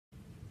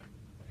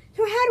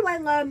So how do I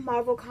love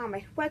Marvel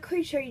Comics? Well, I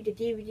could show you the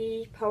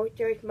DVDs,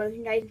 posters,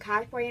 merchandise, and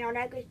cosplay, and all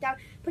that good stuff.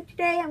 But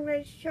today I'm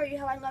going to show you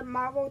how I love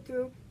Marvel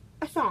through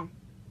a song.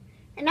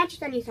 And not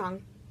just any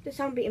song. The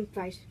song be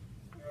improvised.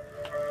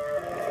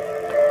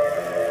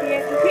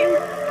 Yeah,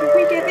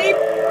 complete the beat.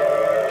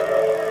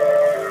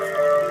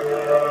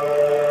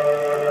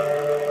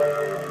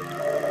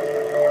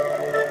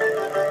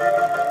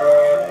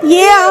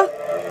 Yeah.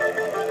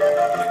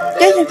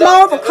 This is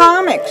Marvel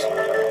Comics.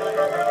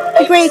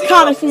 The greatest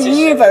comics in the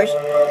universe.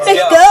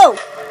 Let's go!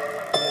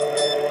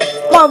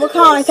 Marvel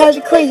Comics has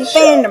a crazy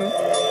fandom.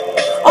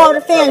 All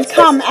the fans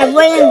come at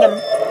random.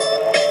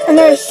 And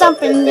there is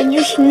something that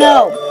you should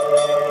know.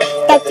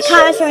 That the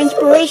comics are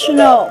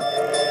inspirational.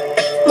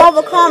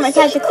 Marvel Comics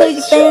has a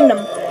crazy fandom.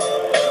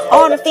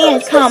 All the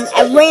fans come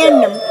at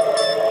random.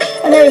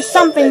 And there is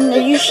something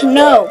that you should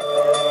know.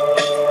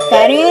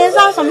 That is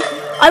awesome.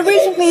 I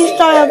recently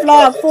started a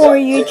vlog for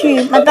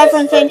YouTube. My best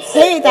friend said,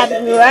 hey,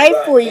 that'd be right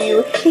for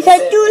you. He said,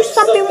 do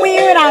something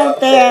weird out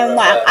there and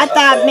wow. I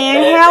thought,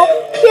 man, hell,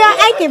 yeah,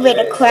 I give it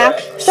a crap.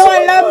 So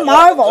I love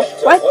Marvel.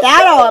 What's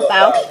that all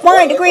about?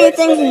 One of the greatest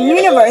things in the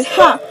universe,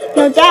 huh?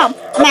 No doubt.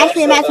 I'm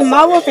actually a massive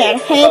Marvel fan.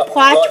 Hey,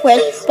 plot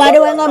twist. Why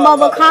do I love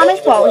Marvel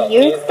Comics? Well,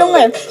 here's the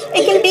list.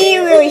 It can be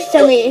really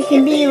silly. It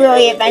can be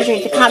really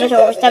adventurous. The comics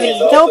are over 70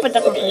 years old, but the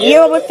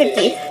year over 50.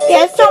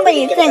 There are so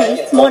many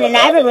things, more than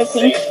I've ever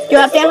seen. Do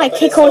I feel like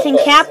Kikos and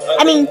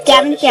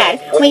Gavin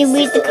Chad? When you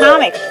read the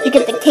comic, you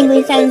get the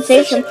tingling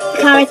sensation. The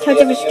comics tell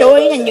different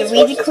stories, and you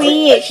read the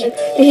creation.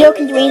 The hero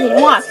can do anything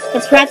you want.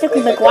 It's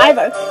practically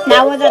MacGyver.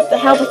 Now without the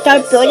help of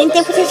start building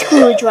things with a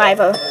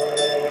screwdriver.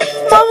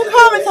 Marvel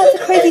Comics has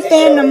a crazy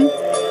fandom.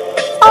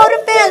 All the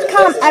fans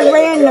come at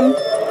random.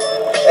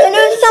 And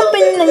there's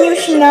something that you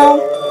should know.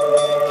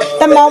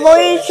 The Marvel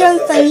is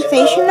just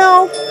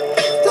sensational.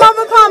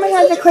 Marvel Comics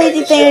has a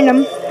crazy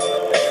fandom.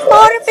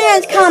 All the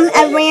fans come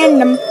at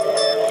random.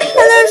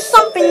 And there's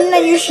something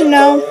that you should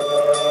know.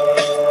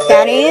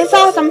 That is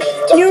awesome.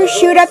 New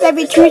shoot-ups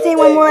every Tuesday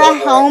when we're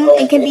at home.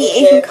 It can be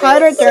Asian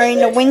Carter during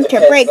the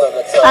winter break.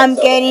 I'm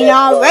getting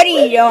all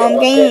ready, yo. I'm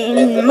getting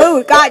in the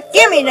mood. God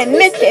damn it, I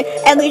missed it.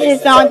 At least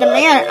it's on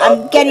demand.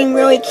 I'm getting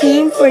really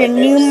keen for the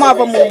new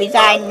Marvel movies.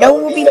 I know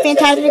it will be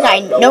fantastic. I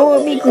know it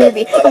will be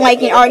groovy. I'm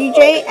liking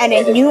RDJ and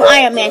his new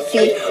Iron Man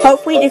suit.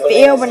 Hopefully this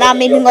video will not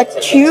make me look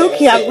too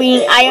cute. I'm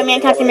reading Iron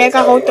Man, Captain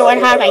America, Hulk, Thor, and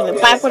Hulk. I'm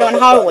Black Widow and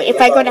Hollywood.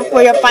 If I go to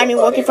where you'll find me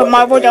working for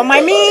Marvel, don't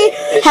mind me.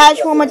 Has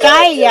from a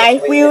guy,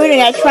 I weird and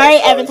I try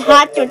it. If it's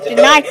hot to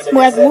deny,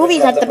 whereas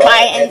movies have to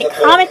buy it, and the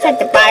comics have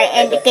to buy it,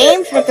 and the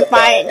games have to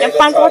buy it, and the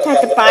Funkos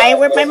have to buy it.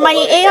 Where my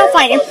money ain't, I'll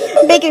find it.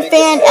 Biggest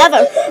fan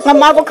ever. Love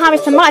Marvel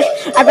Comics so much.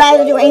 I'd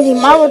rather do anything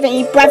Marvel than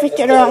eat breakfast,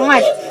 dinner, and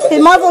lunch.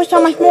 Because Marvel is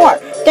so much more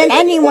than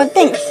anyone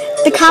thinks.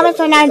 The comics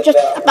are not just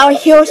about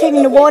heroes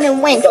saving the world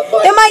and wins.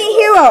 They're mighty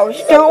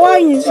heroes. They're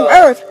warriors of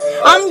Earth.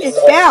 I'm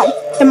just Belle,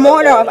 the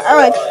mortar of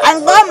Earth.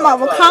 I love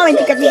Marvel Comics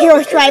because the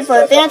heroes strive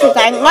for advances.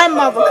 I love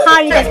Marvel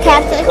Comics because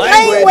Captain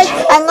language.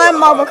 I love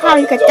Marvel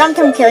Comics because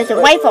Dum-Dum carries a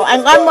rifle. I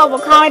love Marvel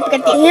Comics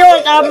because the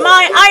heroes are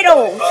my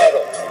idols.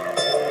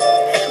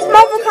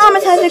 Marvel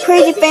Comics has a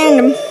crazy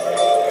fandom.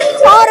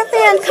 All the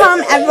fans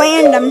come at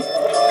random.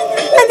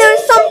 And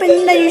there's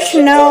something that you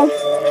should know.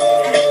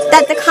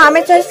 That the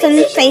comics are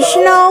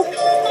sensational.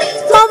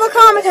 Marvel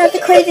Comics has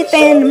a crazy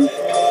fandom.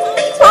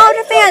 All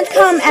the fans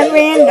come at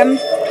random.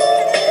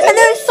 And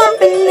there's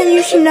something that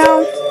you should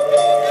know.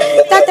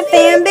 That the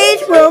fan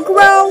base will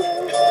grow.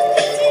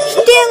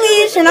 Stan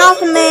Lee's an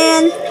awesome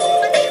man.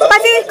 My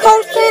favorite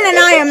Coulson and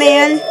Iron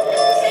Man.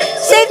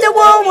 Save the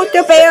world with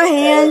their bare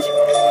hands.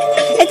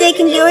 If they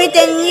can do it,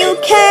 then you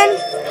can.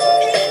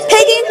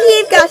 Peggy and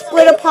Steve got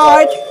split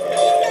apart.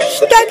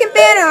 Stark and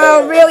Banner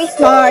are really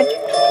smart.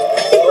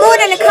 It's more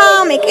than a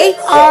comic, it's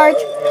art.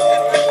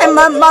 And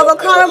Marvel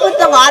Comics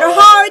with a lot of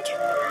heart.